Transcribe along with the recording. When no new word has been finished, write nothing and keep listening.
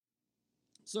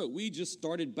So we just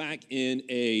started back in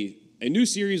a new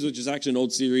series, which is actually an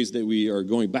old series that we are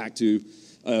going back to,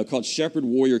 called Shepherd,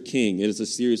 Warrior, King. It is a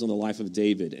series on the life of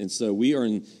David. And so we are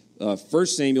in 1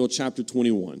 Samuel chapter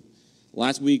 21.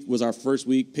 Last week was our first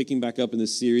week picking back up in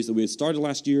this series that we had started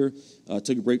last year,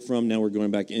 took a break from, now we're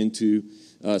going back into.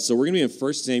 So we're going to be in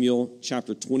 1 Samuel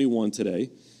chapter 21 today.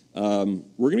 We're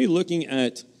going to be looking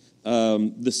at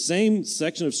the same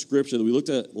section of Scripture that we looked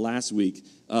at last week,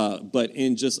 but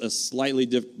in just a slightly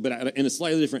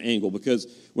different angle. Because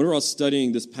whenever I was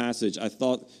studying this passage, I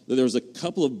thought that there was a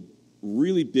couple of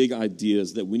really big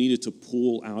ideas that we needed to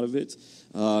pull out of it.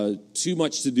 Too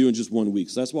much to do in just 1 week.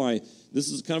 So that's why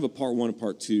this is kind of a part one and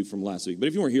part two from last week. But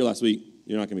if you weren't here last week,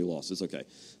 you're not going to be lost. It's okay.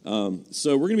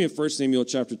 So we're going to be in 1 Samuel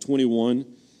chapter 21.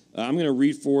 I'm going to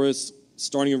read for us,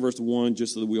 starting in verse 1,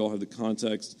 just so that we all have the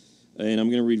context. And I'm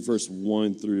going to read verse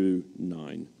 1 through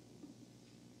 9.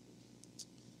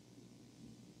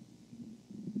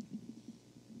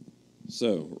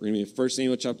 So we're going to be in 1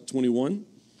 Samuel chapter 21.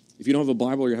 If you don't have a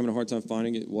Bible or you're having a hard time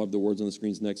finding it, we'll have the words on the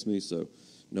screens next to me, so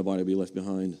nobody will be left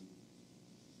behind.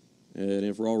 And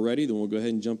if we're all ready, then we'll go ahead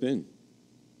and jump in.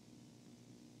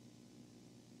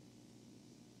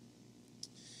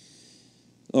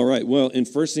 All right, well, in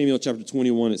 1 Samuel chapter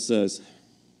 21, it says,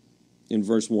 in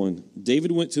verse 1,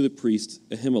 David went to the priest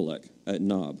Ahimelech at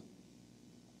Nob.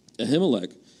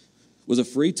 Ahimelech was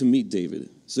afraid to meet David,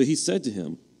 so he said to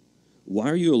him, "Why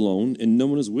are you alone and no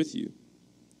one is with you?"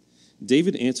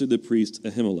 David answered the priest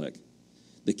Ahimelech,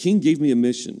 "The king gave me a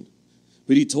mission,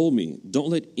 but he told me, 'Don't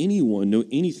let anyone know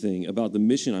anything about the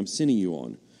mission I'm sending you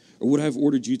on, or what I've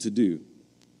ordered you to do.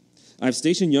 I have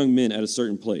stationed young men at a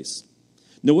certain place.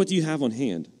 Now what do you have on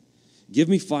hand? Give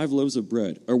me 5 loaves of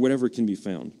bread, or whatever can be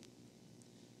found.'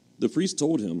 The priest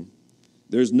told him,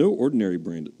 'There is no ordinary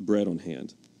bread on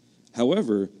hand.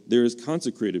 However, there is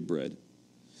consecrated bread.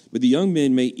 But the young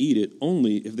men may eat it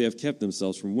only if they have kept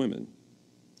themselves from women.'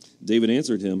 David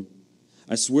answered him,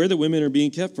 'I swear that women are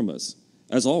being kept from us,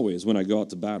 as always when I go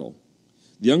out to battle.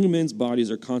 The young men's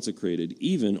bodies are consecrated,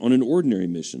 even on an ordinary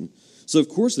mission, so of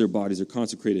course their bodies are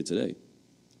consecrated today.'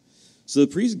 So the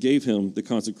priest gave him the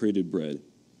consecrated bread,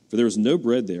 for there was no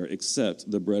bread there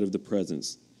except the bread of the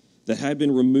presence, that had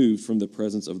been removed from the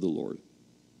presence of the Lord.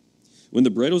 When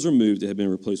the bread was removed, it had been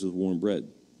replaced with warm bread."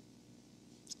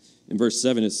 In verse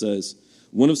 7 it says,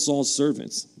 "One of Saul's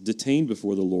servants, detained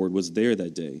before the Lord, was there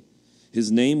that day.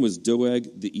 His name was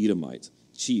Doeg the Edomite,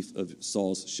 chief of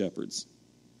Saul's shepherds.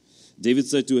 David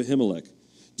said to Ahimelech,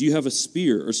 'Do you have a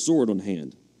spear or sword on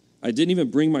hand?' 'I didn't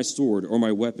even bring my sword or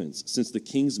my weapons, since the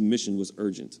king's mission was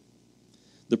urgent.'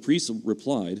 The priest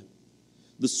replied,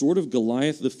 'The sword of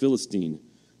Goliath the Philistine,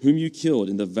 whom you killed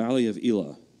in the valley of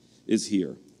Elah, is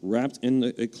here, wrapped in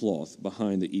a cloth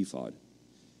behind the ephod.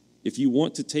 If you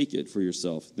want to take it for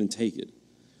yourself, then take it,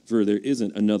 for there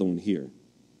isn't another one here.'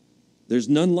 'There's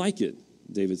none like it,'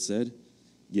 David said.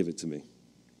 'Give it to me.'"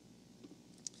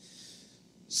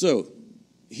 So,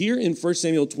 here in 1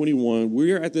 Samuel 21,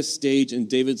 we are at this stage in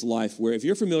David's life where, if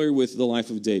you're familiar with the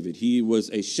life of David, he was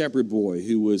a shepherd boy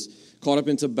who was caught up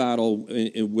into battle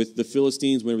with the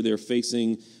Philistines whenever they were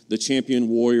facing the champion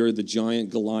warrior, the giant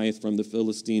Goliath from the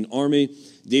Philistine army.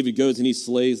 David goes and he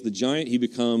slays the giant. He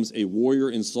becomes a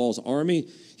warrior in Saul's army.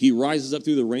 He rises up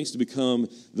through the ranks to become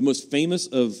the most famous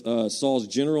of Saul's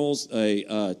generals,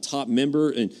 a top member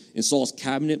in Saul's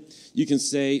cabinet, you can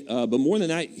say. But more than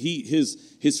that,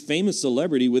 his famous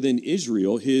celebrity within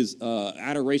Israel, his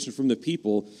adoration from the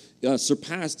people,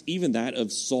 surpassed even that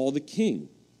of Saul the king.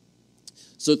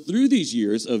 So through these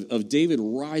years of David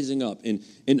rising up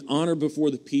in honor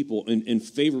before the people and in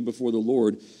favor before the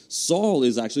Lord, Saul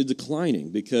is actually declining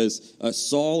because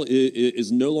Saul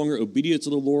is no longer obedient to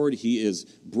the Lord. He is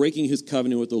breaking his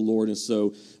covenant with the Lord. And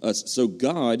so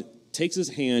God takes his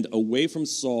hand away from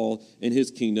Saul and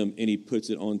his kingdom, and he puts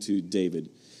it onto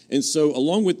David. And so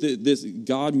along with this,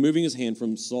 God moving his hand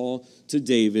from Saul to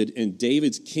David and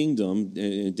David's kingdom,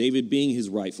 and David being his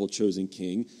rightful chosen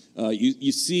king,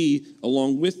 you see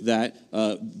along with that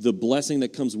the blessing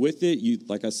that comes with it.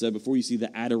 Like I said before, you see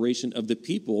the adoration of the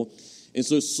people. And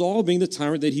so Saul, being the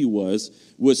tyrant that he was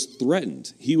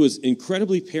threatened. He was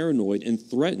incredibly paranoid and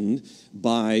threatened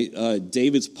by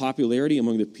David's popularity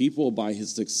among the people, by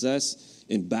his success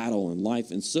in battle and life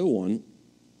and so on.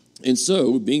 And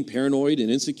so, being paranoid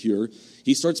and insecure,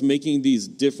 he starts making these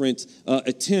different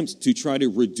attempts to try to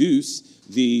reduce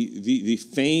the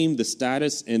fame, the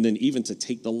status, and then even to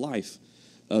take the life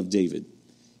of David.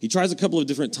 He tries a couple of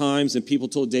different times, and people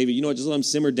told David, "You know what, just let him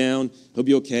simmer down. He'll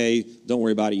be okay. Don't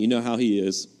worry about it. You know how he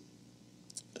is."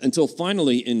 Until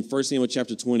finally, in 1 Samuel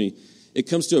chapter 20, it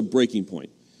comes to a breaking point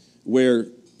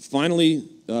where finally,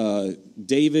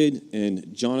 David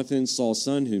and Jonathan, Saul's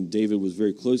son, whom David was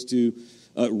very close to,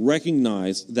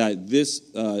 recognized that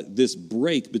this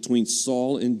break between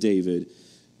Saul and David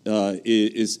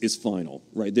is final,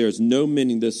 right? There's no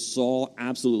mending this. Saul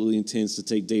absolutely intends to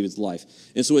take David's life.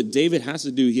 And so what David has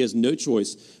to do, he has no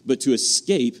choice but to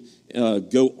escape,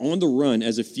 go on the run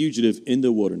as a fugitive in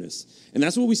the wilderness. And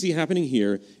that's what we see happening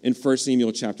here in 1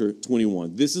 Samuel chapter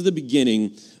 21. This is the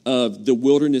beginning of the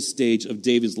wilderness stage of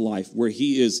David's life, where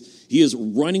he is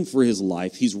running for his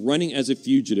life. He's running as a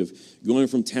fugitive, going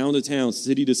from town to town,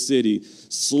 city to city,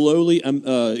 slowly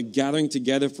gathering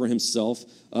together for himself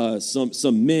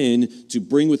some men to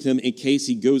bring with him in case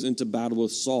he goes into battle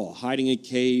with Saul, hiding in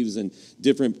caves and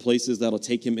different places that'll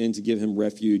take him in to give him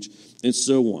refuge, and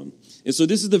so on. And so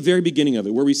this is the very beginning of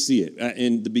it, where we see it.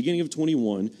 In the beginning of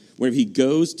 21, where he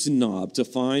goes to Nob to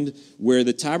find where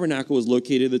the tabernacle was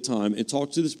located at the time and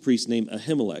talk to this priest named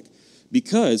Ahimelech.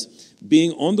 Because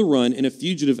being on the run and a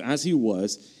fugitive as he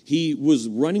was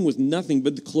running with nothing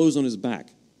but the clothes on his back.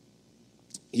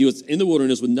 He was in the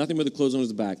wilderness with nothing but the clothes on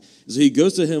his back. So he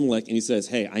goes to Ahimelech and he says,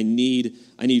 hey, I need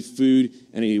food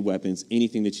and I need weapons,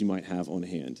 anything that you might have on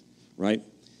hand, right?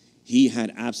 He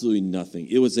had absolutely nothing.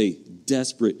 It was a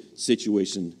desperate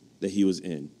situation that he was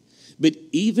in. But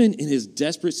even in his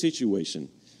desperate situation,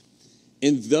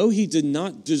 and though he did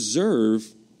not deserve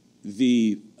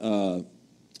the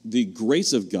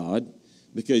grace of God,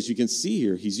 because you can see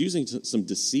here, he's using some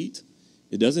deceit.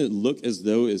 It doesn't look as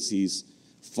though as he's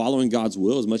following God's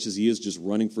will as much as he is just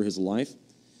running for his life.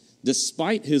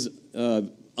 Despite his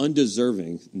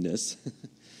undeservingness,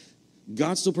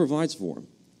 God still provides for him.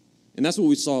 And that's what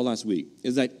we saw last week,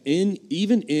 is that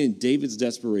even in David's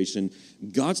desperation,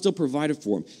 God still provided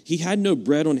for him. He had no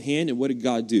bread on hand, and what did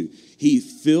God do? He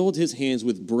filled his hands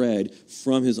with bread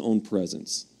from his own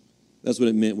presence. That's what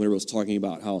it meant when it was talking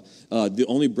about how the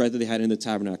only bread that they had in the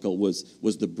tabernacle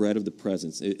was the bread of the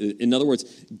presence. In other words,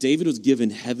 David was given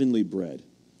heavenly bread,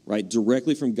 right,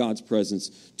 directly from God's presence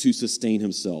to sustain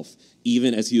himself,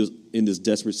 even as he was in this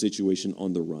desperate situation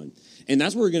on the run. And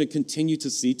that's what we're going to continue to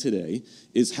see today,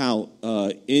 is how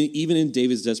even in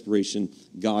David's desperation,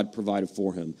 God provided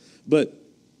for him. But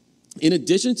in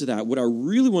addition to that, what I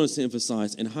really want us to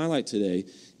emphasize and highlight today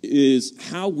is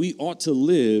how we ought to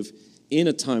live in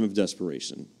a time of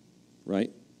desperation,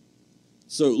 right?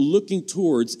 So looking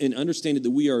towards and understanding that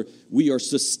we are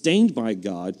sustained by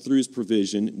God through his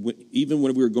provision, even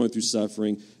when we were going through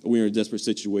suffering or we were in a desperate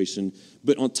situation.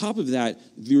 But on top of that,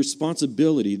 the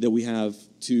responsibility that we have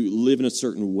to live in a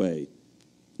certain way,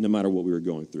 no matter what we were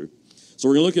going through. So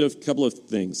we're going to look at a couple of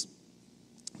things.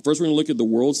 First, we're going to look at the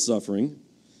world's suffering.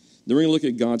 Then we're going to look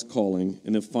at God's calling.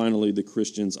 And then finally, the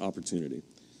Christian's opportunity.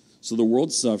 So the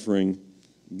world's suffering,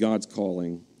 God's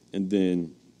calling, and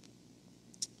then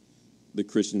the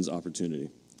Christian's opportunity.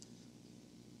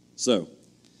 So,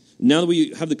 now that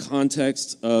we have the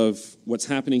context of what's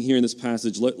happening here in this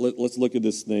passage, let's look at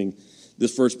this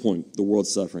first point, the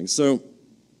world's suffering. So,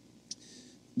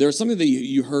 there's something that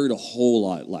you heard a whole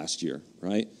lot last year,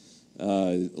 right?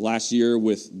 Last year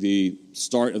with the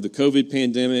start of the COVID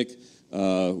pandemic,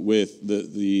 with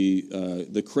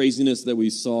the craziness that we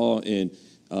saw in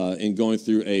going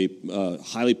through a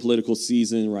highly political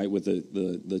season, right, with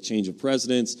the change of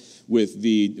presidents, with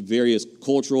the various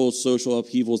cultural, social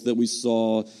upheavals that we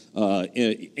saw,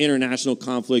 international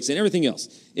conflicts, and everything else.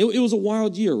 It was a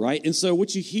wild year, right? And so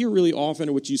what you hear really often,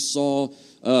 or what you saw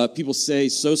people say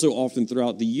so often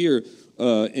throughout the year,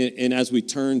 and as we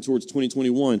turn towards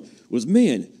 2021, was,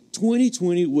 man,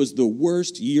 2020 was the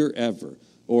worst year ever.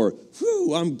 Or,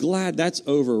 whew, I'm glad that's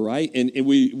over, right? And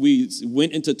we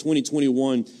went into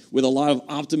 2021 with a lot of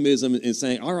optimism and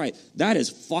saying, all right, that is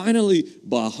finally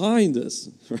behind us,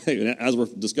 right? And as we're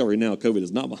discovering now, COVID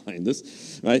is not behind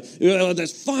us, right?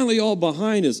 That's finally all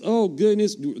behind us. Oh,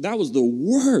 goodness, that was the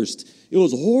worst. It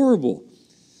was horrible.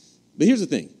 But here's the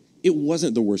thing. It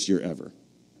wasn't the worst year ever.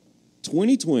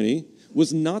 2020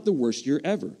 was not the worst year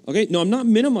ever. Okay? No, I'm not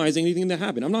minimizing anything that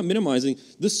happened. I'm not minimizing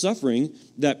the suffering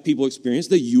that people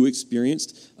experienced, that you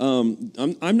experienced.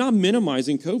 I'm not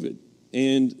minimizing COVID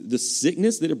and the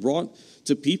sickness that it brought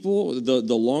to people, the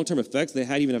long-term effects they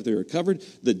had even after they recovered,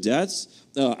 the deaths.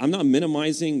 I'm not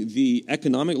minimizing the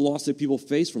economic loss that people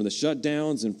face from the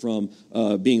shutdowns and from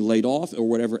being laid off or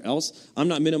whatever else. I'm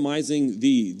not minimizing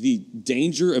the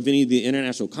danger of any of the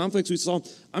international conflicts we saw.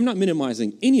 I'm not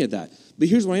minimizing any of that. But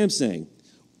here's what I am saying.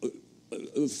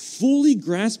 Fully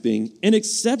grasping and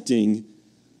accepting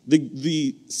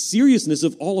the seriousness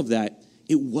of all of that,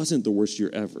 it wasn't the worst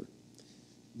year ever.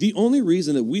 The only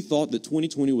reason that we thought that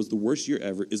 2020 was the worst year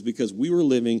ever is because we were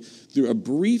living through a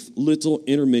brief little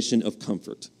intermission of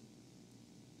comfort.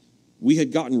 we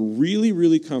had gotten really,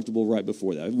 really comfortable right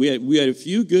before that. We had a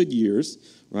few good years,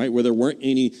 right, where there weren't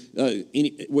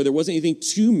where there wasn't anything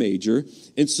too major,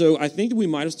 and so I think that we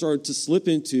might have started to slip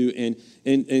into and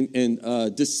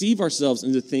deceive ourselves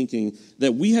into thinking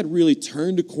that we had really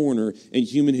turned a corner in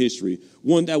human history,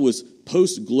 one that was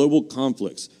post-global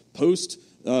conflicts,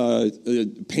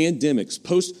 post-pandemics,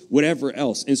 post-whatever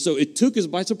else. And so it took us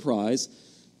by surprise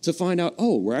to find out,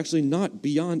 oh, we're actually not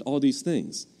beyond all these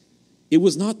things. It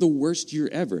was not the worst year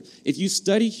ever. If you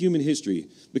study human history,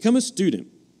 become a student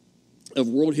of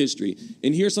world history,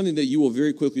 and here's something that you will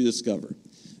very quickly discover,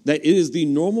 that it has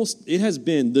been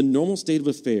the normal state of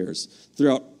affairs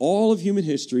throughout all of human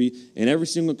history and every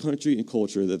single country and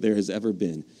culture that there has ever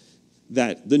been,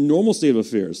 that the normal state of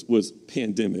affairs was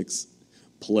pandemics,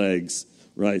 plagues,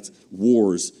 right,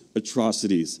 wars,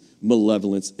 atrocities,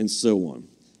 malevolence, and so on.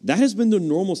 That has been the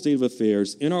normal state of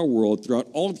affairs in our world throughout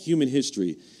all of human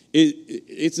history.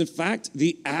 It's in fact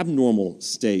the abnormal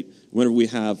state whenever we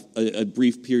have a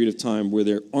brief period of time where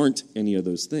there aren't any of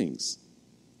those things.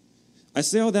 I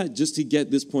say all that just to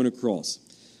get this point across,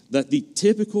 that the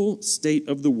typical state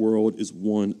of the world is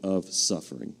one of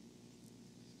suffering.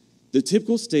 The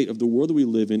typical state of the world that we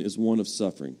live in is one of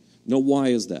suffering. Now, why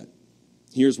is that?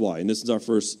 Here's why, and this is our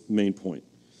first main point.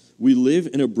 We live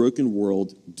in a broken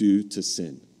world due to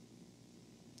sin.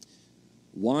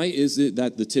 Why is it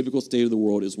that the typical state of the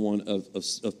world is one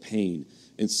of pain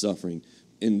and suffering?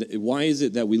 And why is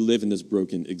it that we live in this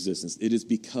broken existence? It is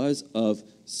because of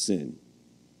sin.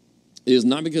 It is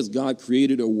not because God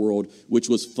created a world which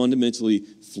was fundamentally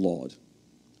flawed.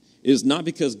 It is not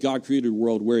because God created a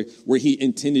world where he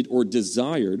intended or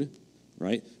desired,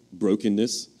 right,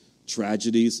 brokenness,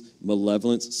 tragedies,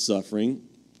 malevolence, suffering.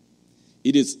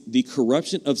 It is the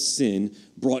corruption of sin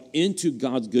brought into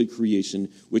God's good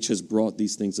creation which has brought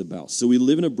these things about. So we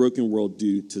live in a broken world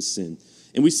due to sin.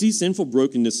 And we see sinful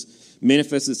brokenness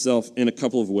manifest itself in a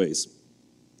couple of ways.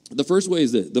 The first way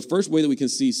is that the first way that we can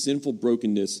see sinful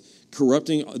brokenness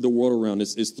corrupting the world around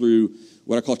us is through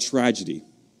what I call tragedy.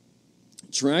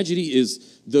 Tragedy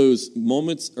is those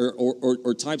moments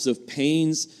or types of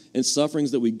pains and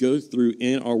sufferings that we go through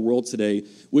in our world today,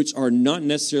 which are not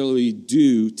necessarily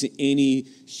due to any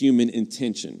human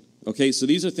intention. Okay, so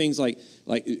these are things like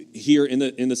here in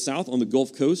the South on the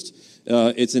Gulf Coast,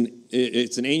 it's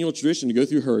an annual tradition to go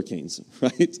through hurricanes,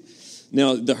 right?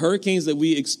 Now, the hurricanes that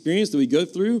we experience, that we go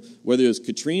through, whether it's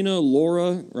Katrina,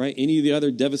 Laura, right, any of the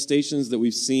other devastations that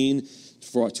we've seen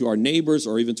to our neighbors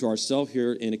or even to ourselves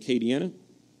here in Acadiana,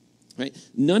 right?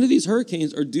 None of these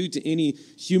hurricanes are due to any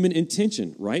human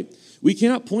intention, right? We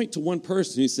cannot point to one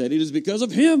person who said it is because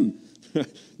of him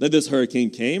that this hurricane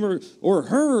came, or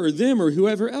her, or them, or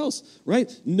whoever else, right?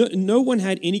 No one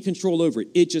had any control over it.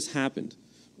 It just happened,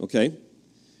 okay?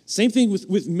 Same thing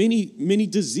with many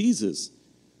diseases,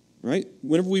 right?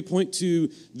 Whenever we point to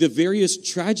the various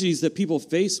tragedies that people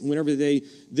face whenever they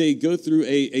go through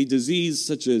a disease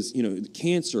such as,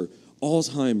 cancer,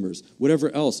 Alzheimer's,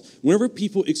 whatever else. Whenever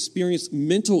people experience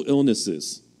mental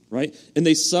illnesses, right, and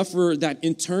they suffer that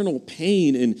internal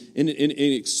pain and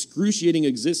excruciating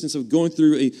existence of going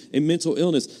through a mental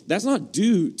illness, that's not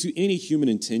due to any human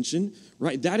intention,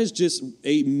 right? That is just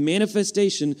a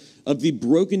manifestation of the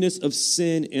brokenness of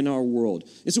sin in our world.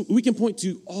 And so we can point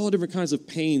to all different kinds of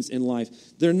pains in life.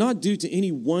 They're not due to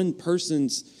any one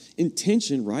person's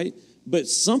intention, right? But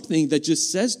something that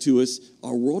just says to us,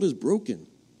 our world is broken.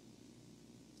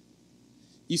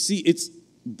 You see, it's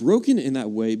broken in that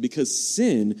way because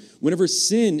whenever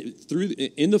sin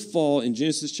in the fall in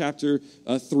Genesis chapter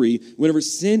 3, whenever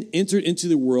sin entered into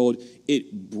the world,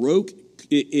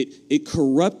 it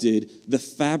corrupted the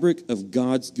fabric of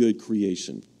God's good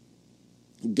creation.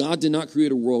 God did not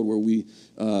create a world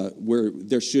where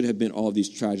there should have been all of these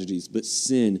tragedies, but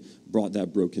sin brought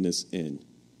that brokenness in.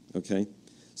 Okay?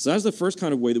 So that's the first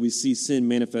kind of way that we see sin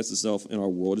manifest itself in our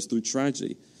world, is through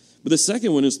tragedy. But the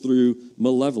second one is through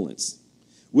malevolence.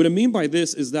 What I mean by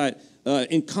this is that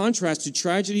in contrast to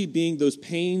tragedy being those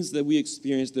pains that we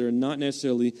experience that are not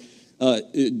necessarily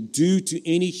due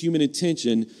to any human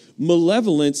intention,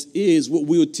 malevolence is what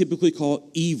we would typically call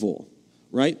evil,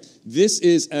 right? This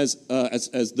is, as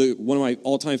one of my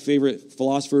all-time favorite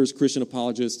philosophers, Christian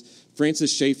apologists,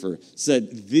 Francis Schaeffer, said,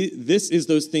 this is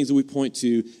those things that we point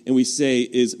to and we say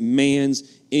is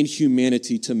man's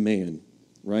inhumanity to man,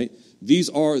 right? These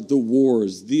are the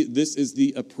wars. This is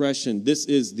the oppression. This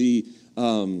is the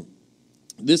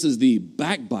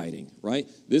backbiting, right?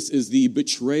 This is the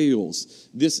betrayals.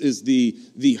 This is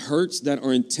the hurts that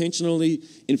are intentionally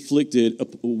inflicted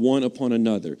one upon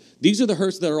another. These are the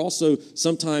hurts that are also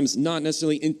sometimes not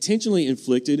necessarily intentionally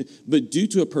inflicted, but due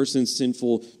to a person's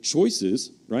sinful choices,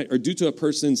 right? Or due to a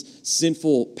person's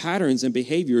sinful patterns and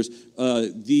behaviors,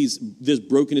 this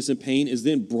brokenness and pain is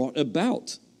then brought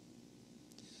about.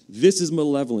 This is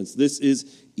malevolence. This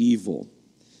is evil.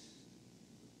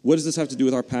 What does this have to do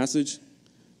with our passage?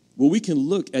 Well, we can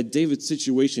look at David's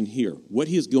situation here, what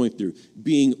he is going through,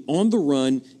 being on the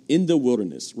run in the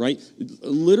wilderness, right?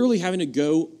 Literally having to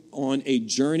go on a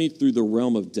journey through the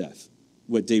realm of death,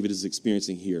 what David is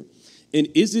experiencing here. And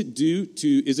is it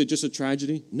just a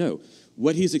tragedy? No.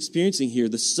 What he's experiencing here,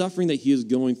 the suffering that he is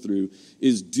going through,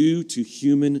 is due to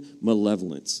human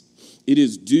malevolence. It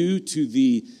is due to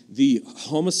the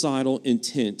homicidal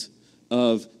intent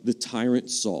of the tyrant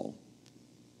Saul.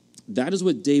 That is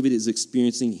what David is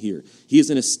experiencing here. He is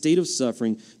in a state of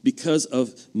suffering because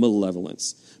of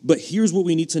malevolence. But here's what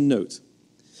we need to note.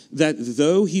 That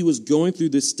though he was going through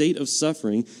this state of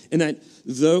suffering, and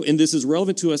this is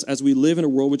relevant to us as we live in a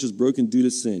world which is broken due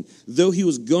to sin, though he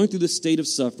was going through this state of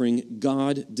suffering,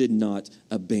 God did not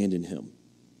abandon him.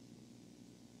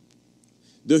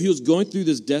 Though he was going through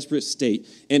this desperate state,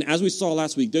 and as we saw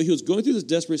last week, though he was going through this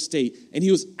desperate state, and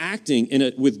he was acting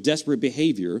with desperate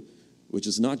behavior, which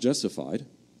is not justified,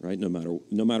 right? No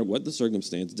matter what the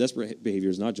circumstance, desperate behavior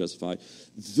is not justified.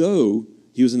 Though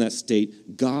he was in that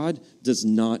state, God does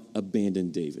not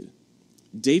abandon David.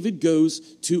 David goes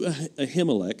to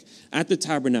Ahimelech at the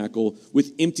tabernacle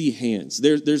with empty hands.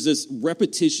 There's this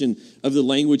repetition of the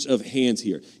language of hands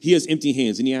here. He has empty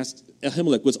hands, and he asks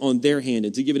Ahimelech what's on their hand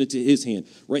and to give it into his hand,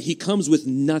 right? He comes with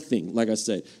nothing, like I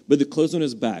said, but the clothes on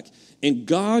his back. And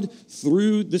God,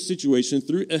 through the situation,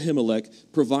 through Ahimelech,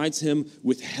 provides him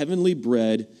with heavenly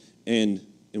bread and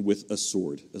with a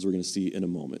sword, as we're going to see in a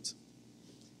moment.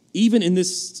 Even in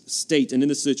this state and in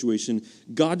this situation,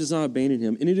 God does not abandon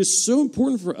him. And it is so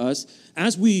important for us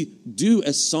as we do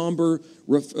a somber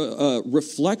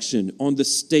reflection on the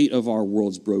state of our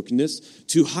world's brokenness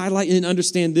to highlight and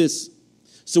understand this.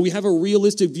 So we have a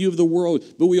realistic view of the world,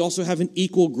 but we also have an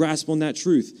equal grasp on that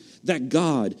truth, that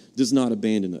God does not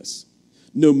abandon us.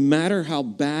 No matter how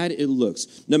bad it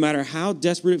looks, no matter how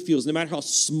desperate it feels, no matter how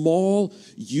small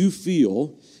you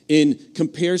feel in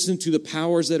comparison to the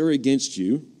powers that are against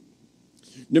you,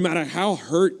 no matter how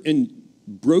hurt and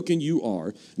broken you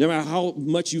are, no matter how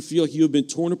much you feel you have been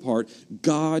torn apart,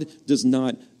 God does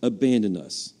not abandon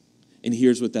us. And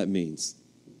here's what that means.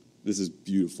 This is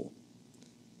beautiful.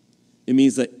 It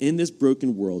means that in this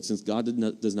broken world, since God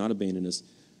does not abandon us,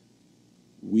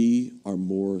 we are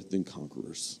more than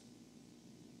conquerors.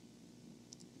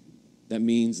 That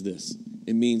means this.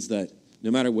 It means that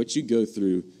no matter what you go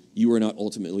through, you are not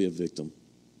ultimately a victim.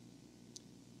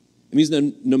 It means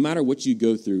that no matter what you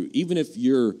go through, even if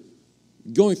you're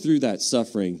going through that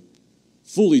suffering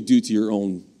fully due to your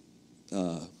own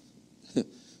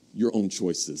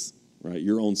choices, right?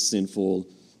 Your own sinful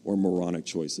or moronic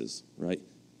choices, right?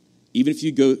 Even if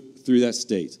you go through that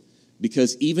state,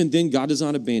 because even then God does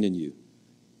not abandon you.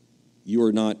 You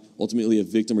are not ultimately a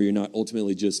victim, or you're not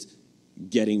ultimately just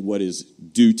getting what is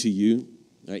due to you.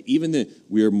 Right? Even then,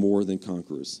 we are more than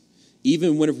conquerors.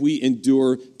 Even whenever we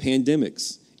endure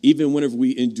pandemics, even whenever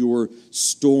we endure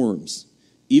storms,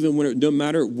 no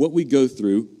matter what we go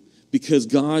through, because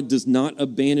God does not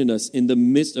abandon us in the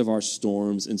midst of our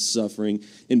storms and suffering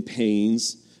and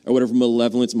pains, or whatever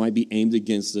malevolence might be aimed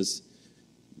against us,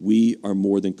 we are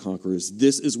more than conquerors.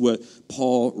 This is what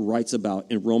Paul writes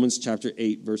about in Romans chapter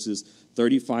 8, verses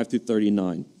 35 through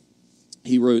 39.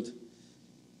 He wrote,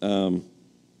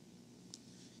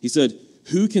 he said,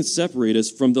 "Who can separate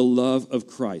us from the love of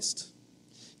Christ?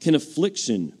 Can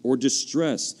affliction or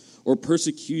distress or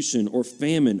persecution or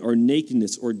famine or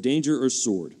nakedness or danger or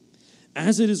sword?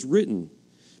 As it is written,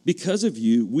 because of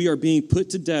you we are being put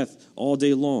to death all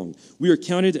day long. We are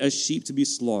counted as sheep to be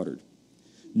slaughtered.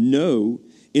 No,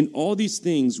 in all these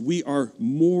things we are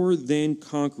more than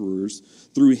conquerors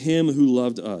through him who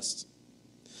loved us.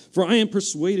 For I am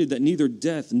persuaded that neither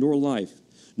death nor life,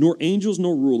 nor angels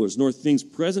nor rulers, nor things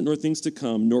present nor things to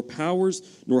come, nor powers,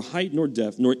 nor height nor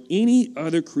depth, nor any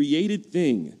other created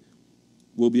thing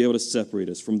will be able to separate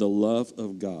us from the love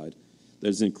of God that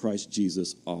is in Christ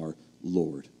Jesus our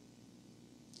Lord."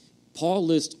 Paul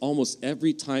lists almost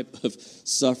every type of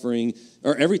suffering,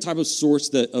 or every type of source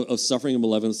of suffering and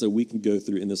malevolence that we can go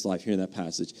through in this life here in that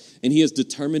passage. And he is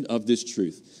determined of this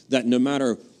truth, that no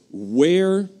matter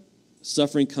where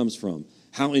suffering comes from,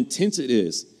 how intense it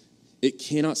is, it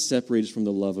cannot separate us from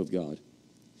the love of God.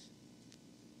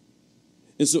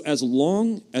 And so as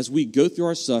long as we go through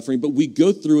our suffering, but we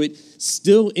go through it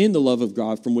still in the love of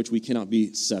God from which we cannot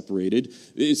be separated,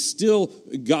 it's still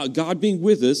God being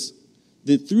with us,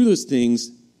 then through those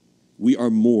things, we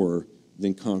are more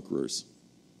than conquerors.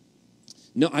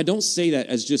 No, I don't say that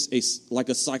as just like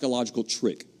a psychological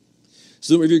trick.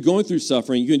 So if you're going through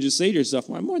suffering, you can just say to yourself,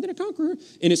 well, I'm more than a conqueror,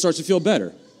 and it starts to feel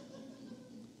better,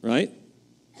 right?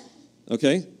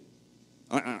 Okay?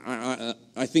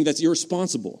 I think that's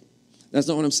irresponsible. That's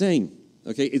not what I'm saying,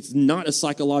 okay? It's not a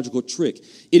psychological trick.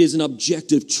 It is an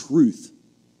objective truth,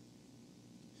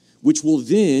 which will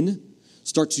then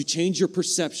start to change your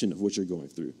perception of what you're going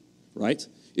through, right?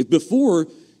 If before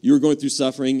you were going through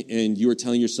suffering and you were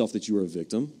telling yourself that you were a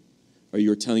victim, or you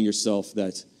were telling yourself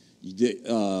that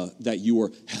you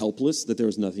were helpless, that there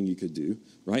was nothing you could do,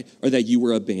 right? Or that you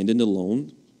were abandoned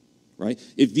alone, right?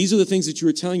 If these are the things that you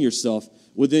were telling yourself,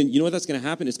 well, then you know what that's going to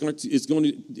happen? It's going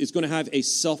to have a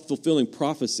self-fulfilling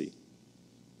prophecy,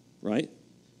 right?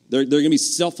 They're going to be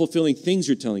self-fulfilling things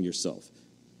you're telling yourself,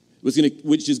 which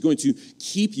is going to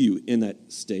keep you in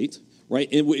that state, right?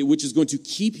 And which is going to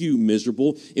keep you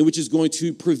miserable, and which is going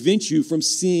to prevent you from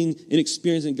seeing and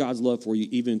experiencing God's love for you,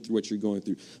 even through what you're going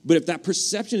through. But if that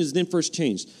perception is then first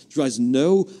changed, you realize,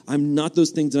 no, I'm not those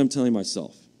things that I'm telling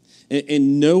myself.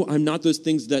 And no, I'm not those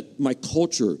things that my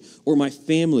culture or my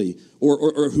family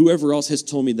or whoever else has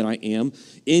told me that I am.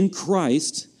 In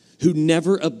Christ, who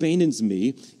never abandons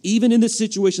me, even in the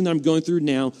situation that I'm going through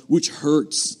now, which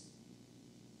hurts,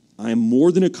 I am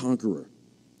more than a conqueror.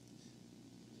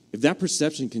 If that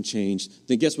perception can change,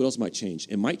 then guess what else might change?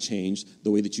 It might change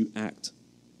the way that you act.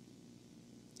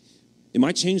 It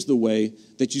might change the way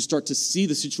that you start to see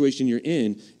the situation you're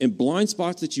in, and blind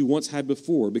spots that you once had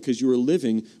before because you were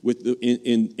living with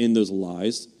in those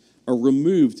lies are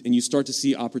removed, and you start to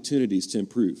see opportunities to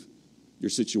improve your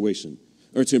situation,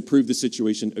 or to improve the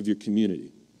situation of your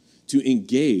community, to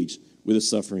engage with the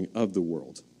suffering of the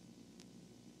world.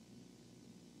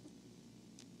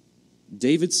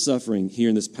 David's suffering here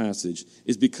in this passage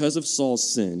is because of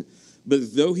Saul's sin,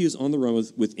 but though he is on the run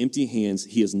with empty hands,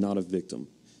 he is not a victim,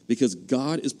 because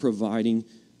God is providing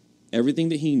everything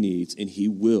that he needs, and he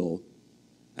will,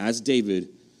 as David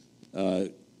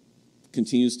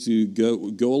continues to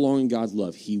go along in God's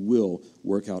love, he will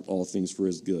work out all things for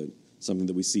his good, something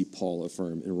that we see Paul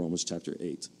affirm in Romans chapter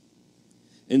 8.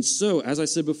 And so, as I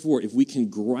said before, if we can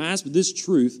grasp this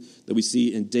truth that we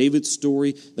see in David's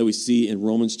story, that we see in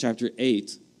Romans chapter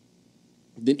 8,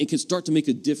 then it can start to make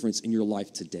a difference in your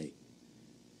life today.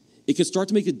 It can start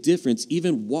to make a difference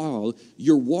even while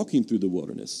you're walking through the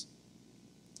wilderness.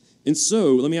 And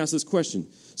so, let me ask this question.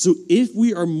 So, if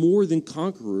we are more than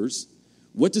conquerors,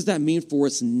 what does that mean for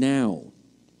us now?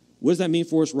 What does that mean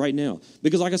for us right now?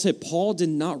 Because like I said, Paul did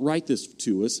not write this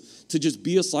to us to just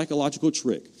be a psychological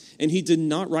trick. And he did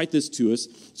not write this to us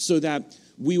so that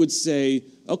we would say,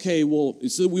 okay, well,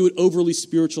 so we would overly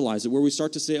spiritualize it, where we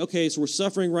start to say, okay, so we're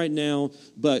suffering right now,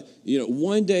 but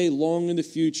one day long in the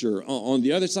future, on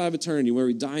the other side of eternity, where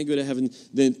we die and go to heaven,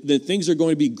 then things are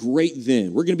going to be great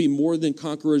then. We're going to be more than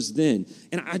conquerors then.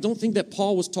 And I don't think that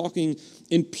Paul was talking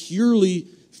in purely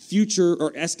future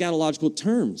or eschatological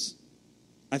terms.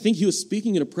 I think he was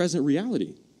speaking in a present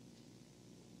reality.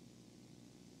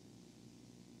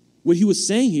 What he was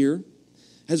saying here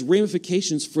has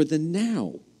ramifications for the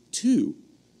now, too.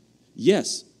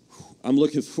 Yes, I'm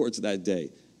looking forward to that day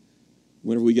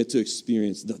whenever we get to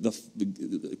experience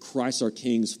the Christ our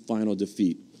King's final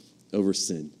defeat over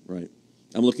sin, right?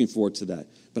 I'm looking forward to that.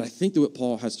 But I think that what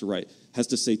Paul has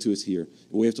to say to us here,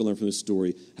 what we have to learn from this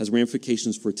story, has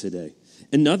ramifications for today.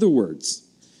 In other words,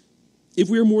 if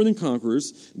we are more than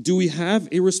conquerors, do we have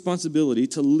a responsibility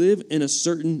to live in a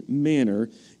certain manner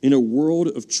in a world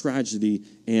of tragedy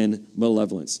and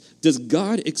malevolence? Does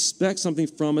God expect something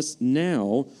from us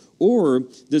now, or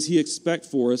does he expect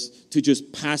for us to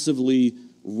just passively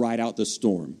ride out the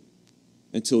storm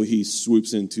until he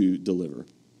swoops in to deliver?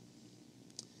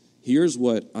 Here's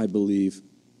what I believe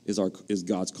is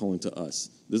God's calling to us.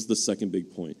 This is the second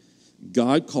big point.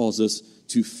 God calls us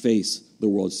to face the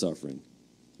world's suffering.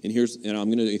 And I'm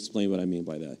going to explain what I mean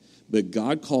by that. But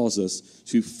God calls us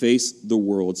to face the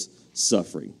world's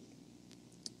suffering.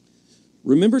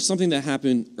 Remember something that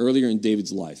happened earlier in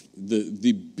David's life.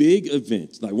 The big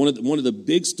event, like one of the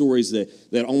big stories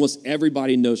that almost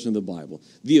everybody knows from the Bible.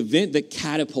 The event that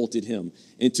catapulted him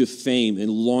into fame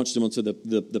and launched him onto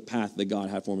the path that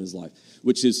God had for him in his life,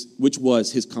 which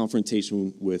was his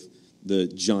confrontation with the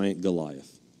giant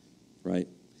Goliath, right?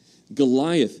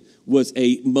 Goliath was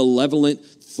a malevolent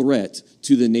threat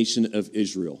to the nation of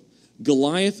Israel.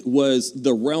 Goliath was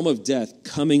the realm of death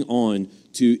coming on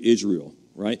to Israel,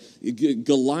 right?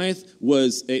 Goliath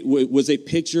was a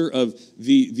picture of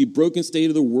the broken state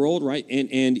of the world, right?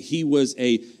 And he was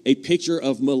a picture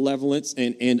of malevolence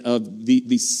and of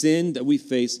the sin that we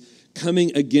face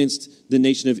coming against the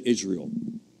nation of Israel.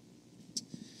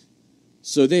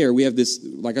 So there we have this,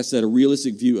 like I said, a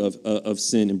realistic view of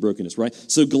sin and brokenness, right?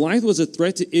 So Goliath was a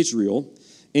threat to Israel,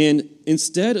 and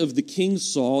instead of the king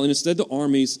Saul and instead the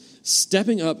armies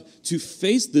stepping up to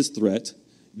face this threat,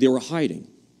 they were hiding,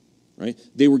 right?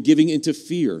 They were giving into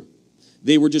fear.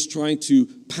 They were just trying to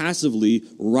passively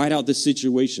ride out the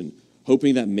situation,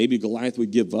 hoping that maybe Goliath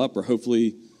would give up, or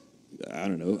hopefully, I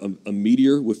don't know, a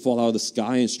meteor would fall out of the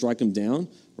sky and strike them down,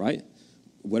 right?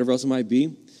 Whatever else it might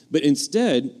be. But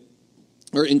instead,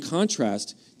 or in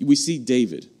contrast, we see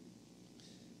David.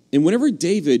 And whenever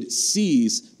David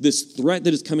sees this threat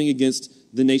that is coming against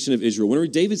the nation of Israel, whenever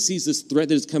David sees this threat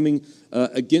that is coming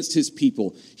against his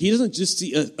people, he doesn't just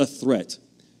see a threat.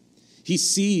 He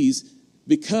sees,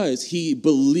 because he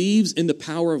believes in the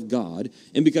power of God,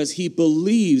 and because he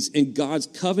believes in God's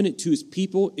covenant to his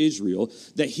people Israel,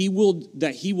 that he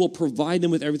will provide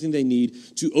them with everything they need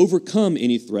to overcome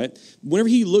any threat. Whenever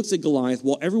he looks at Goliath,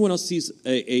 while everyone else sees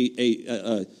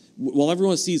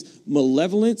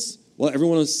malevolence, while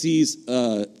everyone else sees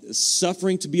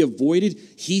suffering to be avoided,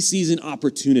 he sees an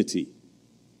opportunity.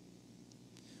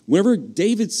 Whenever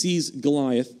David sees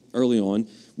Goliath early on,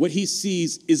 what he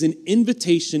sees is an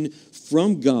invitation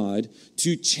from God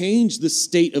to change the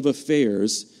state of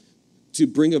affairs to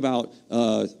bring about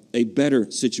a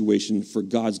better situation for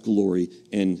God's glory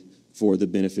and for the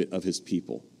benefit of his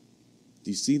people.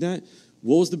 Do you see that?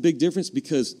 What was the big difference?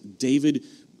 Because David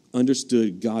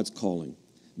understood God's calling.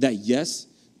 That yes,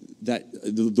 that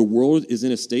the world is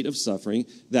in a state of suffering,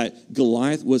 that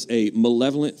Goliath was a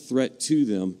malevolent threat to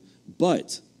them,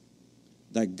 but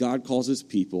that God calls his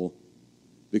people,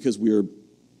 because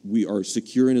we are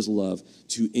secure in his love,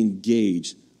 to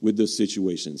engage with those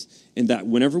situations. And that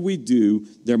whenever we do,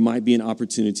 there might be an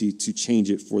opportunity to change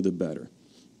it for the better.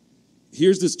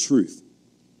 Here's this truth.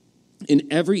 In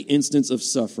every instance of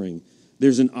suffering,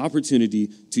 there's an opportunity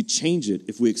to change it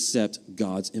if we accept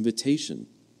God's invitation.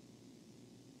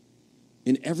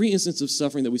 In every instance of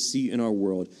suffering that we see in our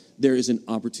world, there is an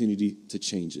opportunity to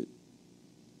change it.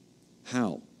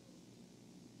 How?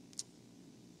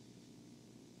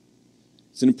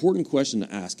 It's an important question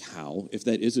to ask, how, if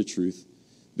that is a truth,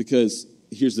 because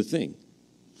here's the thing.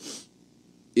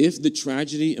 If the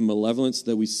tragedy and malevolence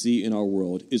that we see in our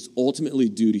world is ultimately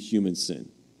due to human sin,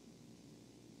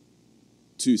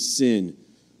 to sin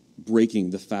breaking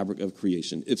the fabric of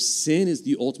creation, if sin is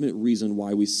the ultimate reason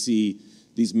why we see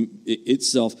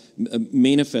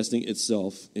manifesting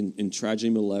itself in tragedy,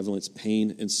 malevolence,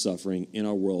 pain, and suffering in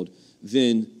our world,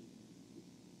 then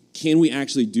can we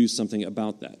actually do something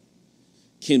about that?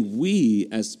 Can we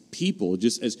as people,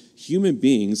 just as human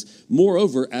beings,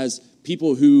 moreover as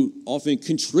people who often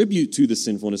contribute to the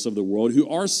sinfulness of the world, who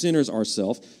are sinners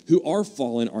ourselves, who are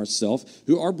fallen ourselves,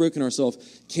 who are broken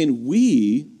ourselves, can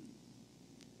we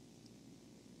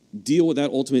deal with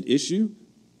that ultimate issue?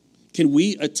 Can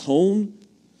we atone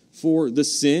for the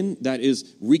sin that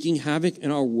is wreaking havoc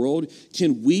in our world?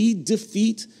 Can we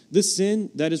defeat the sin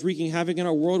that is wreaking havoc in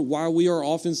our world while we are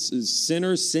often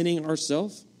sinners sinning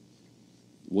ourselves?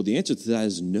 Well, the answer to that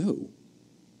is no.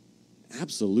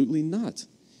 Absolutely not.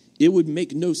 It would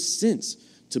make no sense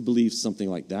to believe something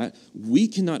like that. We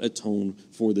cannot atone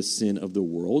for the sin of the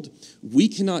world. We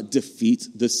cannot defeat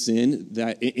the sin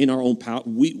that in our own power.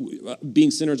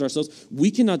 Being sinners ourselves,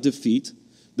 we cannot defeat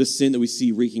the sin that we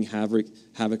see wreaking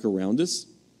havoc around us.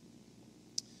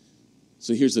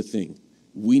 So here's the thing.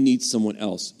 We need someone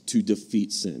else to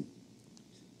defeat sin.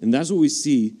 And that's what we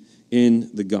see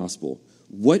in the gospel.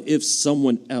 What if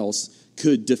someone else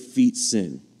could defeat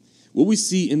sin? What we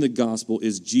see in the gospel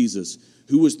is Jesus,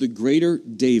 who was the greater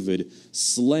David,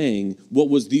 slaying what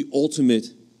was the ultimate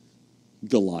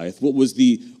Goliath, what was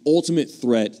the ultimate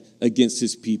threat against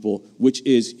his people, which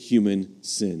is human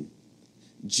sin.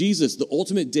 Jesus, the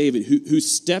ultimate David, who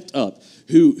stepped up,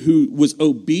 who was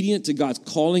obedient to God's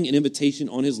calling and invitation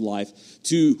on his life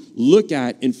to look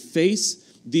at and face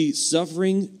the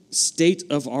suffering state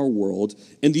of our world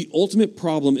and the ultimate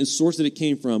problem and source that it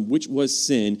came from, which was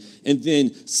sin, and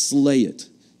then slay it.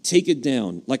 Take it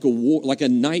down like a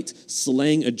knight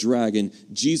slaying a dragon.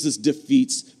 Jesus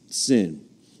defeats sin.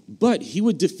 But he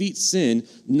would defeat sin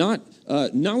not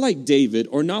like David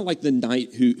or not like the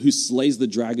knight who slays the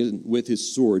dragon with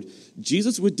his sword.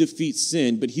 Jesus would defeat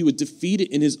sin, but he would defeat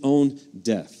it in his own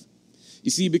death.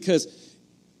 You see, because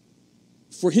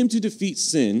for him to defeat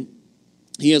sin,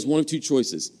 he has one of two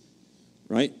choices,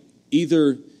 right?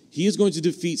 Either he is going to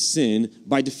defeat sin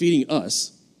by defeating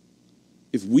us,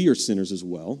 if we are sinners as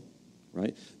well,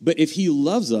 right? But if he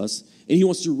loves us and he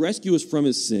wants to rescue us from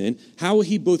his sin, how will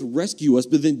he both rescue us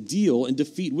but then deal and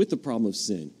defeat with the problem of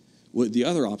sin? Well, the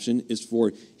other option is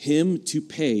for him to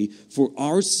pay for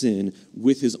our sin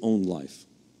with his own life.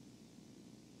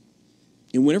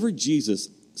 And whenever Jesus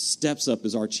steps up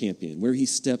as our champion, where he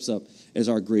steps up as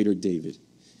our greater David,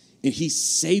 and he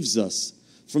saves us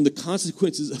from the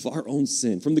consequences of our own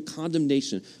sin, from the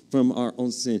condemnation from our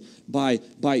own sin, by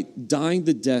dying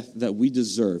the death that we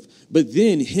deserve. But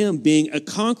then him being a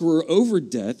conqueror over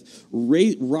death,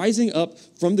 rising up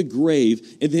from the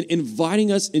grave, and then inviting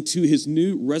us into his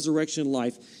new resurrection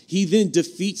life, he then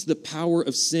defeats the power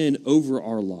of sin over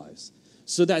our lives.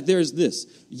 So that there's this.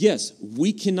 Yes,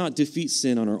 we cannot defeat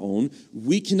sin on our own.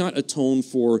 We cannot atone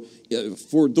for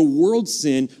the world's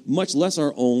sin, much less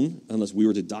our own, unless we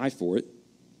were to die for it.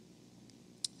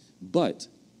 But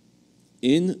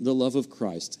in the love of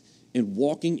Christ and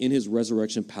walking in his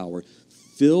resurrection power,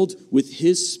 filled with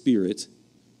his Spirit,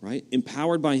 right,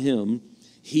 empowered by him,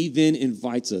 he then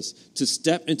invites us to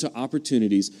step into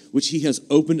opportunities which he has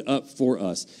opened up for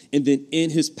us, and then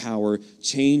in his power,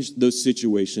 change those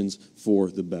situations for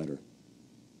the better.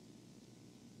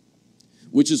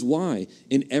 Which is why,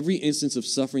 in every instance of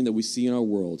suffering that we see in our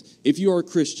world, if you are a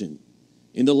Christian,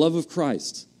 in the love of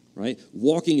Christ, right,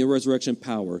 walking in resurrection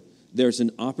power, there's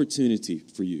an opportunity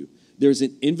for you. There's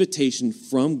an invitation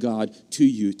from God to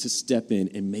you to step in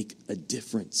and make a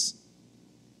difference.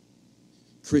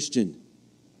 Christian,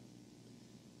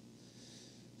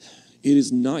 it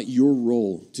is not your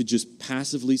role to just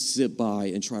passively sit by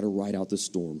and try to ride out the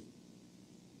storm.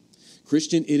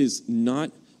 Christian, it is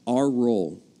not our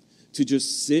role to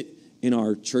just sit in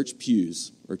our church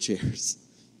pews or chairs,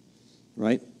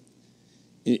 right?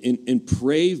 And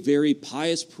pray very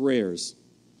pious prayers,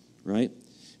 right?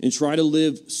 And try to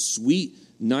live sweet,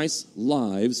 nice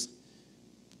lives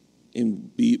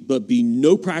but be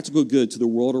no practical good to the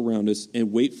world around us,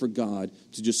 and wait for God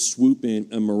to just swoop in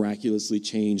and miraculously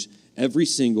change every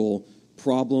single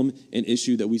problem and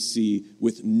issue that we see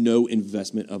with no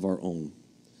investment of our own.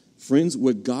 Friends,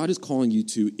 what God is calling you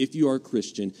to, if you are a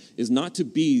Christian, is not to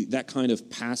be that kind of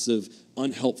passive,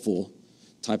 unhelpful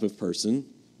type of person.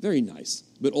 Very nice,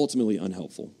 but ultimately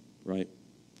unhelpful, right?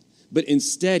 But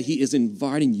instead, he is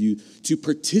inviting you to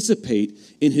participate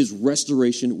in his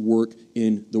restoration work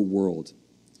in the world,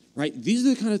 right? These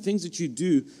are the kind of things that you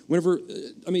do whenever,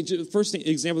 first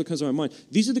example that comes to my mind,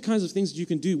 these are the kinds of things that you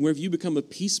can do whenever you become a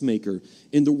peacemaker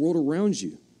in the world around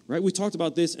you, right? We talked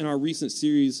about this in our recent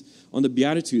series on the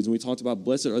Beatitudes, and we talked about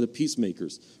blessed are the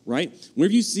peacemakers, right?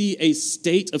 Whenever you see a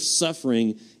state of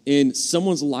suffering in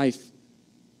someone's life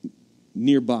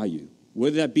nearby you,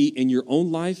 whether that be in your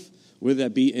own life, whether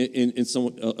that be in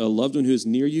someone, a loved one who is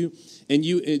near you, and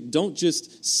you don't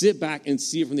just sit back and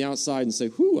see it from the outside and say,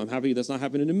 whew, I'm happy that's not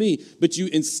happening to me, but you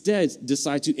instead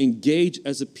decide to engage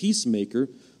as a peacemaker.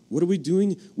 What are we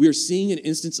doing? We are seeing an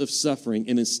instance of suffering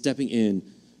and then stepping in,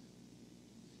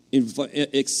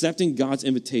 accepting God's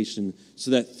invitation so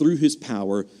that through his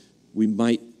power, we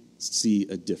might see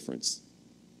a difference.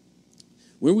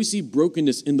 When we see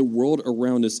brokenness in the world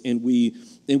around us and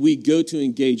we go to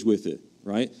engage with it,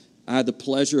 right? I had the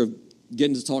pleasure of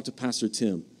getting to talk to Pastor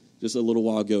Tim just a little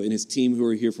while ago and his team who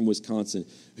are here from Wisconsin,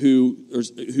 who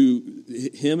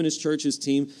him and his church, his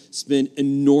team, spend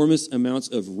enormous amounts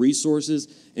of resources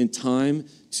and time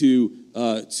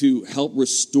to help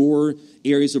restore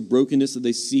areas of brokenness that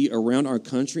they see around our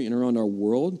country and around our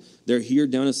world. They're here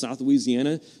down in South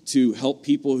Louisiana to help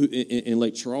people who, in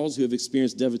Lake Charles who have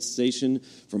experienced devastation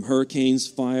from hurricanes,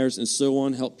 fires, and so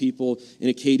on, help people in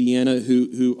Acadiana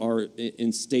who are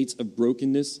in states of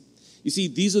brokenness. You see,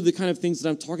 these are the kind of things that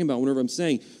I'm talking about whenever I'm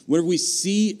saying, whenever we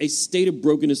see a state of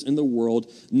brokenness in the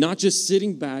world, not just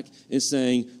sitting back and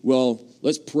saying, well,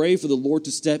 let's pray for the Lord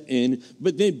to step in,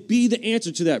 but then be the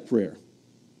answer to that prayer.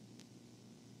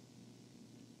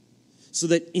 So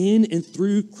that in and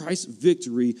through Christ's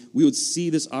victory, we would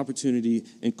see this opportunity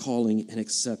and calling and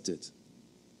accept it.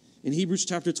 In Hebrews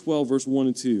chapter 12, verse 1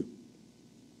 and 2,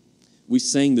 we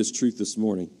sang this truth this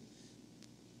morning.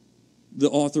 The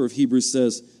author of Hebrews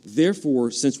says,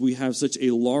 therefore, since we have such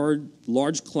a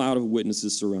large cloud of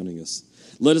witnesses surrounding us,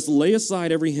 let us lay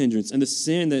aside every hindrance and the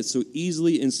sin that so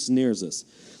easily ensnares us.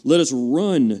 Let us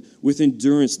run with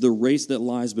endurance the race that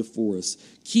lies before us,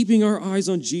 keeping our eyes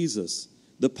on Jesus,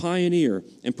 the pioneer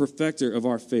and perfecter of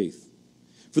our faith.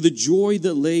 For the joy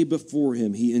that lay before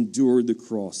him, he endured the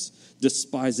cross,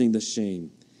 despising the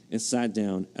shame, and sat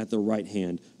down at the right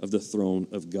hand of the throne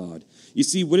of God. You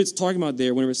see, what it's talking about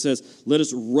there, whenever it says, let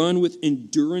us run with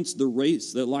endurance the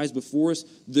race that lies before us,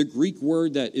 the Greek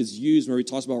word that is used whenever he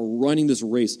talks about running this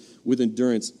race with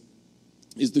endurance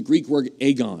is the Greek word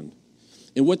agon.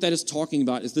 And what that is talking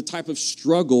about is the type of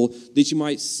struggle that you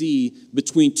might see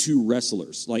between two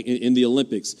wrestlers, like in the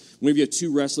Olympics. Whenever you have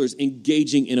two wrestlers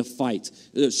engaging in a fight,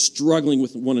 struggling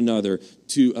with one another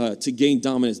to gain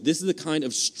dominance. This is the kind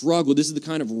of struggle, this is the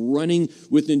kind of running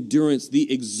with endurance,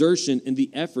 the exertion and the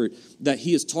effort that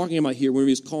he is talking about here when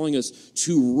he's calling us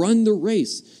to run the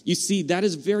race. You see, that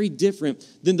is very different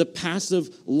than the passive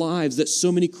lives that so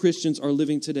many Christians are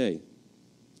living today.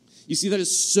 You see, that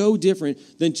is so different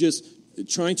than just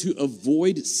trying to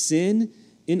avoid sin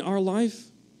in our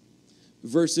life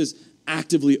versus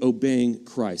actively obeying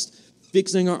Christ,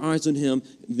 fixing our eyes on him,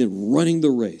 and then running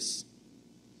the race,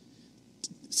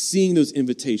 seeing those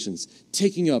invitations,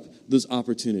 taking up those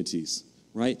opportunities,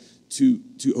 right, to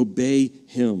obey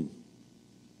him.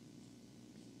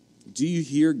 Do you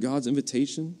hear God's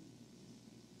invitation?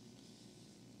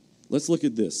 Let's look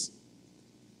at this.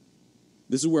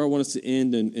 This is where I want us to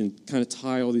end and kind of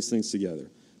tie all these things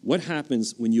together. What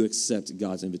happens when you accept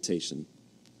God's invitation?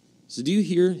 So do you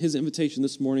hear his invitation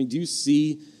this morning? Do you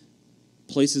see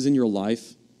places in your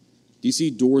life? Do you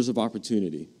see doors of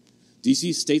opportunity? Do you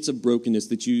see states of brokenness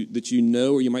that you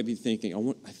know, or you might be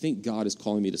thinking, I think God is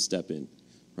calling me to step in,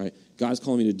 right? God is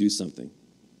calling me to do something.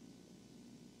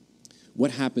 What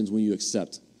happens when you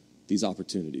accept these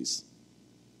opportunities?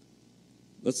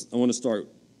 I want to start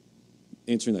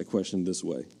answering that question this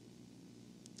way.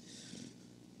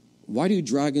 Why do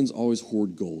dragons always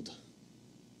hoard gold?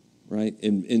 Right?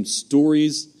 In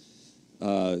stories,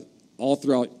 all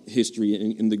throughout history,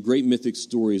 in the great mythic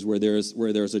stories where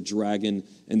there's a dragon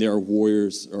and there are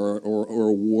warriors or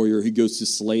a warrior who goes to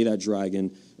slay that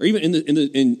dragon, or even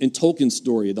in Tolkien's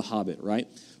story, The Hobbit, right?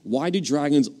 Why do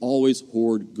dragons always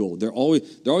hoard gold? They're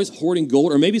always hoarding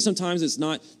gold, or maybe sometimes it's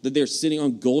not that they're sitting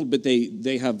on gold, but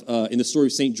they have, in the story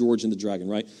of St. George and the dragon,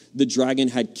 right? The dragon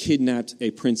had kidnapped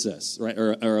a princess, right,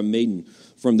 or a maiden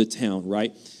from the town,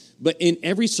 right? But in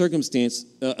every circumstance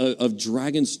of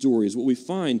dragon stories, what we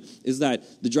find is that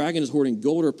the dragon is hoarding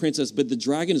gold or a princess, but the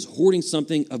dragon is hoarding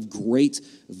something of great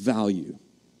value.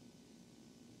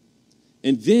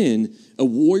 And then a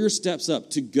warrior steps up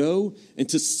to go and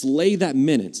to slay that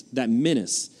menace,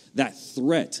 that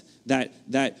threat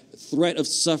of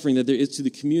suffering that there is to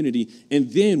the community.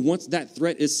 And then once that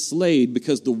threat is slayed,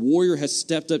 because the warrior has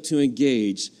stepped up to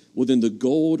engage, well, then the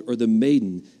gold or the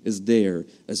maiden is there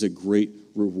as a great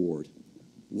reward.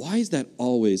 Why is that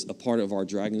always a part of our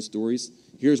dragon stories?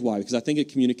 Here's why. Because I think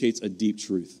it communicates a deep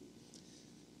truth,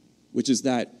 which is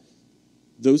that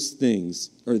those things,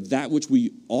 or that which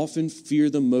we often fear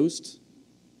the most,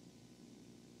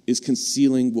 is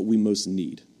concealing what we most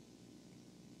need.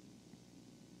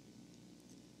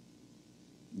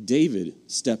 David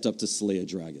stepped up to slay a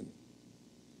dragon.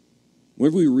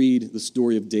 Whenever we read the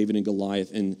story of David and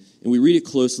Goliath, and we read it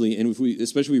closely, and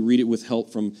especially we read it with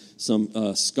help from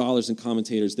some scholars and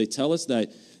commentators, they tell us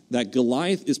that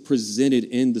Goliath is presented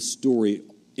in the story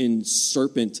in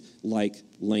serpent-like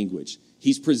language.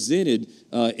 He's presented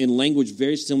in language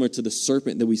very similar to the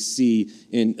serpent that we see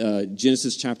in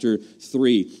Genesis chapter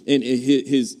 3. And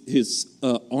his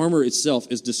armor itself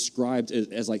is described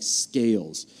as like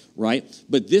scales, right?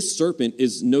 But this serpent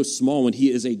is no small one. He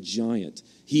is a giant.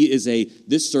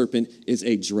 This serpent is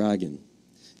a dragon.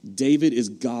 David is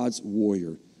God's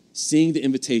warrior, seeing the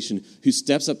invitation, who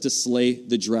steps up to slay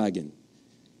the dragon.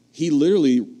 He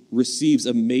literally receives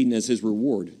a maiden as his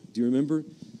reward. Do you remember?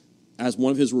 As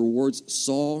one of his rewards,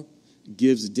 Saul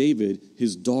gives David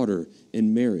his daughter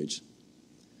in marriage.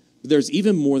 But there's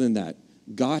even more than that.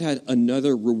 God had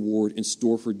another reward in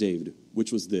store for David,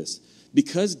 which was this.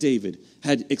 Because David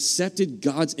had accepted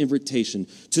God's invitation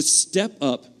to step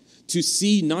up, to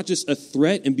see not just a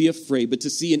threat and be afraid, but to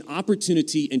see an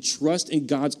opportunity and trust in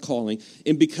God's calling.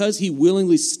 And because he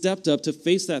willingly stepped up to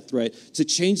face that threat, to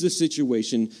change the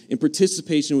situation in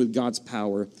participation with God's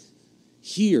power,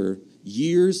 here,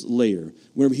 years later,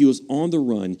 whenever he was on the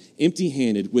run,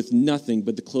 empty-handed, with nothing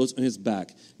but the clothes on his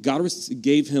back, God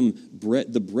gave him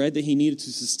the bread that he needed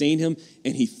to sustain him,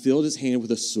 and he filled his hand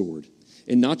with a sword.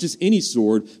 And not just any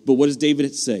sword, but what does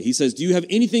David say? He says, "Do you have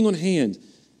anything on hand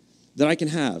that I can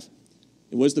have?"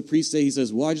 And what does the priest say? He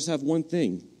says, "Well, I just have one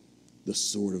thing, the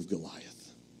sword of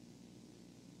Goliath."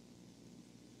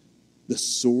 The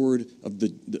sword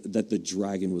that the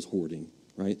dragon was hoarding,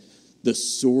 right? The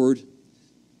sword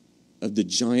of the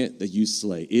giant that you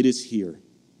slay. It is here.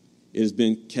 It has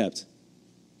been kept,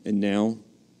 and now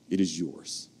it is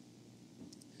yours.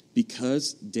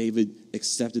 Because David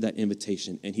accepted that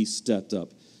invitation and he stepped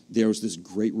up, there was this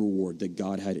great reward that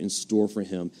God had in store for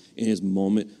him in his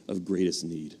moment of greatest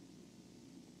need.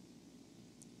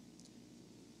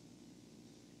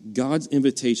 God's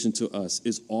invitation to us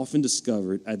is often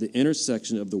discovered at the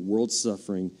intersection of the world's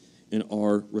suffering and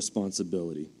our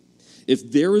responsibility.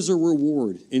 If there is a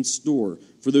reward in store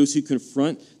for those who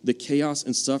confront the chaos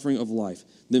and suffering of life,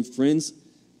 then friends,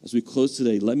 as we close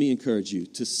today, let me encourage you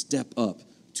to step up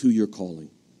to your calling.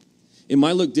 It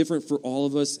might look different for all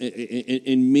of us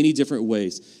in many different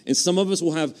ways. And some of us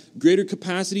will have greater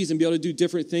capacities and be able to do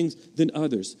different things than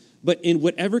others. But in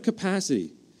whatever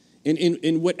capacity,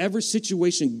 in whatever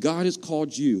situation God has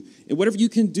called you, and whatever you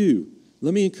can do,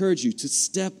 let me encourage you to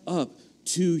step up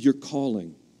to your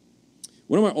calling.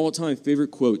 One of my all-time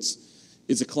favorite quotes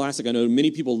is a classic. I know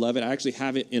many people love it. I actually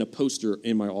have it in a poster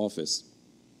in my office.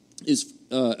 Is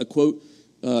a quote,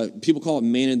 people call it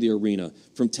 "Man in the Arena"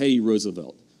 from Teddy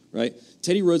Roosevelt. Right?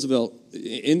 Teddy Roosevelt,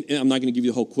 and I'm not going to give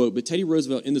you the whole quote, but Teddy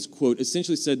Roosevelt in this quote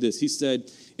essentially said this. He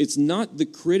said, "It's not the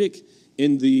critic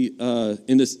in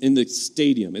the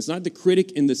stadium. It's not the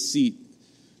critic in the seat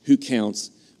who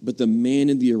counts, but the man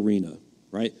in the arena,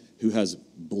 right? Who has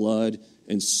blood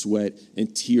and sweat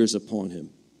and tears upon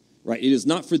him." Right? It is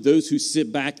not for those who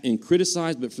sit back and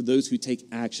criticize, but for those who take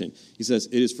action. He says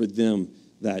it is for them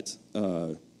that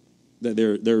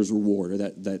there's reward, or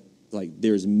that like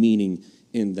there's meaning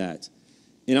in that.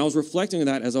 And I was reflecting on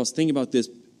that as I was thinking about this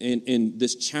and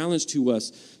this challenge to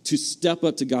us to step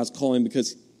up to God's calling,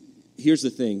 because here's the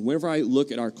thing. Whenever I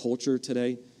look at our culture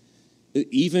today,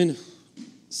 even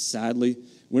sadly,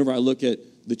 whenever I look at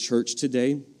the church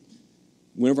today,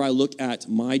 whenever I look at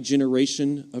my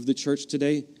generation of the church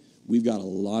today, we've got a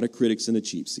lot of critics in the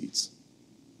cheap seats.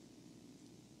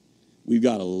 We've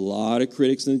got a lot of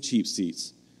critics in the cheap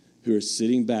seats who are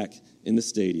sitting back in the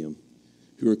stadium,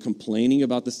 who are complaining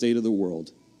about the state of the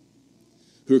world,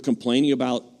 who are complaining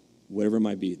about whatever it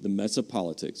might be, the mess of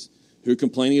politics, who are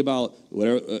complaining about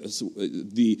whatever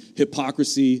the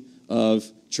hypocrisy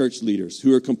of church leaders,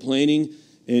 who are complaining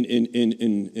and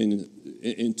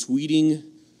tweeting,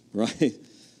 right,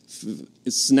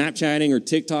 Snapchatting or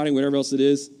TikToking, whatever else it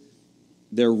is.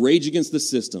 They're rage against the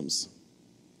systems,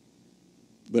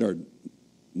 but are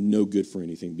no good for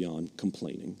anything beyond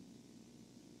complaining.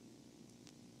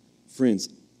 Friends,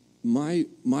 my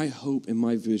hope and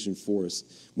my vision for us,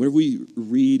 whenever we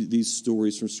read these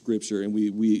stories from Scripture and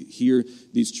we hear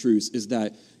these truths, is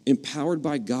that empowered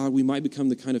by God, we might become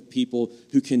the kind of people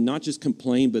who can not just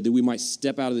complain, but that we might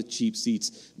step out of the cheap seats,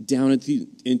 down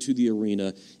into the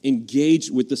arena, engage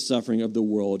with the suffering of the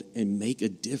world, and make a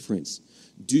difference.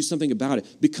 Do something about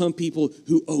it. Become people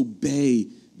who obey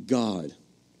God,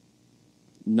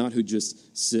 not who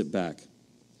just sit back.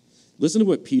 Listen to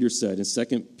what Peter said in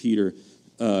 2 Peter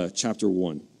chapter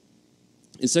 1.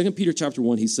 In 2 Peter chapter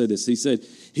 1, he said this. He said,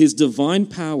 "His divine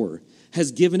power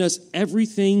has given us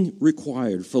everything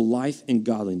required for life and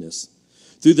godliness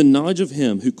through the knowledge of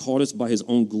him who called us by his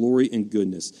own glory and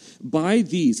goodness. By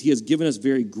these he has given us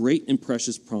very great and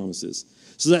precious promises,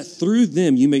 so that through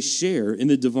them you may share in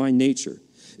the divine nature,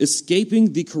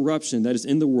 escaping the corruption that is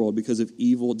in the world because of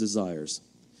evil desires.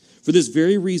 For this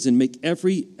very reason, make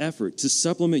every effort to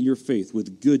supplement your faith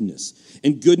with goodness,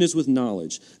 and goodness with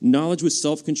knowledge, knowledge with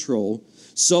self-control,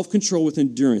 self-control with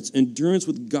endurance, endurance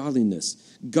with godliness,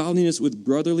 godliness with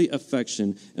brotherly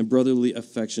affection, and brotherly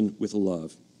affection with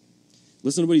love."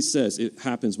 Listen to what he says. It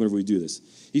happens whenever we do this.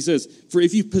 He says, "For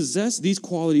if you possess these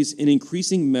qualities in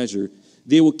increasing measure,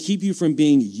 they will keep you from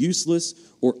being useless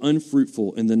or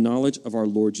unfruitful in the knowledge of our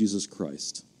Lord Jesus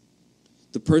Christ.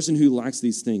 The person who lacks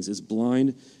these things is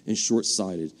blind and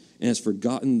short-sighted and has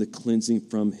forgotten the cleansing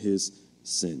from his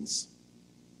sins."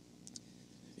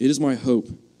 It is my hope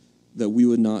that we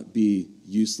would not be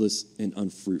useless and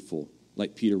unfruitful,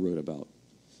 like Peter wrote about.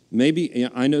 Maybe,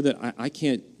 I know that I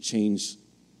can't change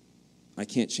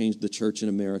the church in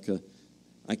America.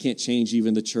 I can't change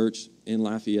even the church in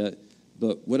Lafayette.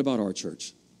 But what about our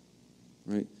church?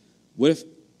 Right? What if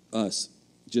us,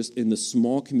 just in the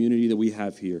small community that we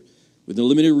have here, with the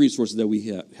limited resources that we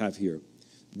have here,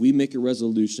 we make a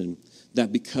resolution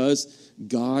that because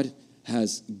God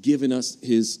has given us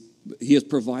He has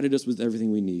provided us with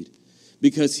everything we need,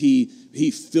 because He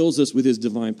fills us with His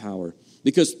divine power,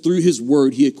 because through His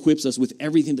Word He equips us with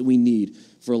everything that we need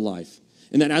for life,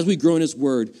 and that as we grow in His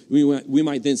Word, we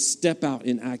might then step out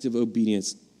in active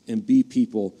obedience and be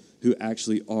people who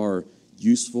actually are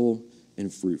useful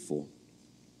and fruitful.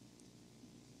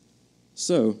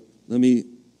 So, let me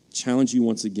challenge you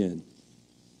once again.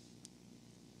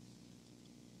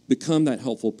 Become that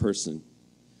helpful person.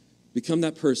 Become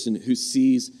that person who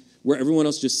sees, where everyone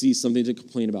else just sees something to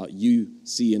complain about, you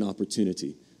see an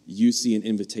opportunity. You see an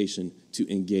invitation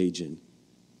to engage in.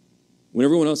 When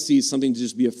everyone else sees something to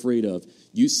just be afraid of,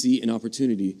 you see an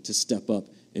opportunity to step up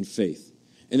in faith.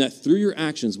 And that through your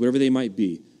actions, whatever they might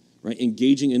be, right,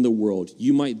 engaging in the world,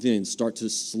 you might then start to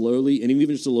slowly, and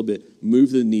even just a little bit,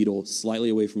 move the needle slightly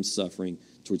away from suffering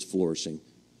towards flourishing,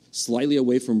 slightly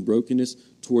away from brokenness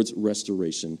towards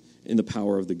restoration in the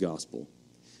power of the gospel.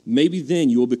 Maybe then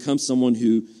you will become someone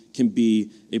who can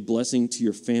be a blessing to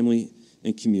your family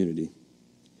and community.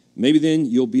 Maybe then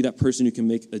you'll be that person who can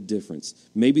make a difference.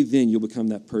 Maybe then you'll become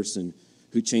that person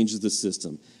who changes the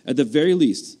system. At the very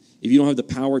least, if you don't have the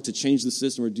power to change the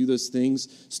system or do those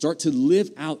things, start to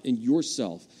live out in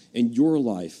yourself and your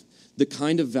life the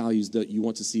kind of values that you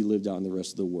want to see lived out in the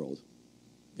rest of the world.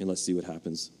 And let's see what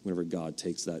happens whenever God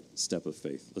takes that step of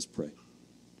faith. Let's pray.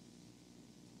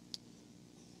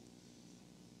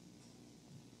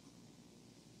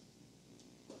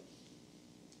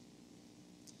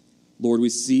 Lord, we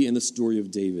see in the story of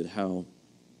David how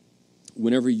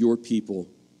whenever your people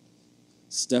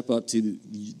step up to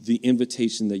the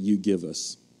invitation that you give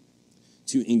us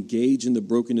to engage in the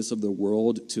brokenness of the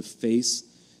world, to face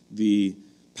the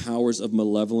powers of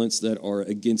malevolence that are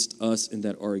against us and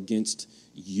that are against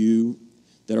you,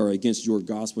 that are against your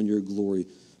gospel and your glory.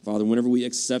 Father, whenever we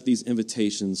accept these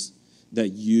invitations, that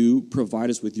you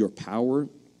provide us with your power,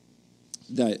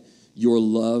 that your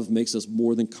love makes us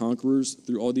more than conquerors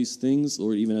through all these things,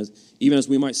 Lord, even as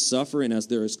we might suffer and as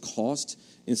there is cost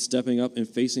in stepping up and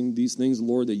facing these things,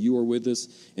 Lord, that you are with us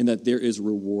and that there is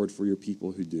reward for your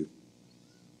people who do.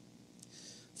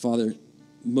 Father,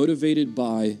 motivated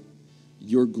by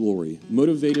your glory,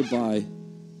 motivated by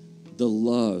the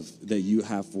love that you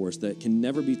have for us that can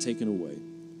never be taken away.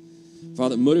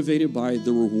 Father, motivated by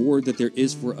the reward that there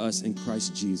is for us in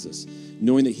Christ Jesus,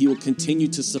 knowing that he will continue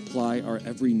to supply our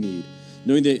every need,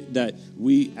 knowing that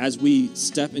we, as we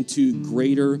step into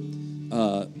greater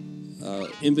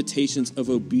invitations of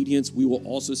obedience, we will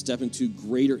also step into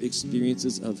greater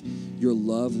experiences of your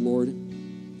love, Lord.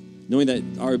 Knowing that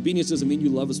our obedience doesn't mean you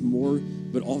love us more,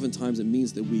 but oftentimes it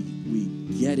means that we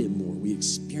get it more, we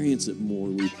experience it more,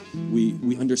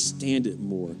 we understand it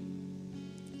more.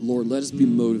 Lord, let us be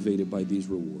motivated by these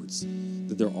rewards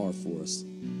that there are for us.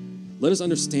 Let us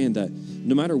understand that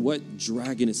no matter what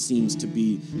dragon it seems to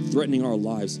be threatening our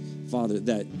lives, Father,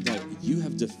 that you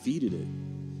have defeated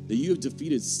it, that you have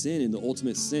defeated sin in the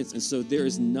ultimate sense. And so there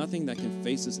is nothing that can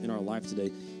face us in our life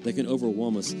today that can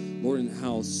overwhelm us. Lord, and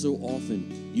how so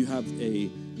often you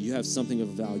have something of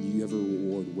value, you have a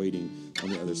reward waiting on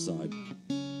the other side.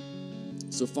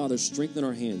 So, Father, strengthen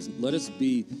our hands. Let us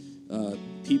be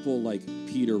people like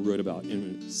Peter wrote about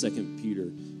in 2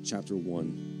 Peter chapter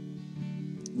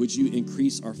 1. Would you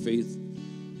increase our faith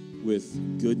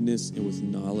with goodness and with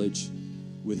knowledge,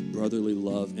 with brotherly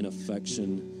love and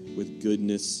affection, with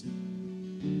goodness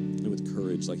and with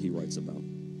courage, like he writes about,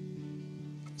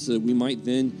 so that we might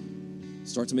then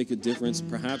start to make a difference.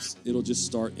 Perhaps it'll just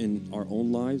start in our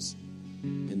own lives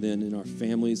and then in our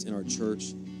families, in our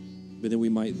church, but then we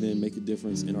might then make a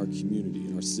difference in our community,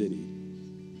 in our city,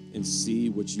 and see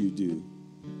what you do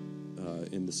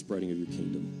in the spreading of your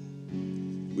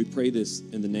kingdom. We pray this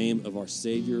in the name of our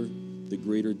Savior, the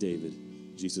greater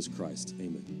David, Jesus Christ.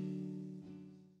 Amen.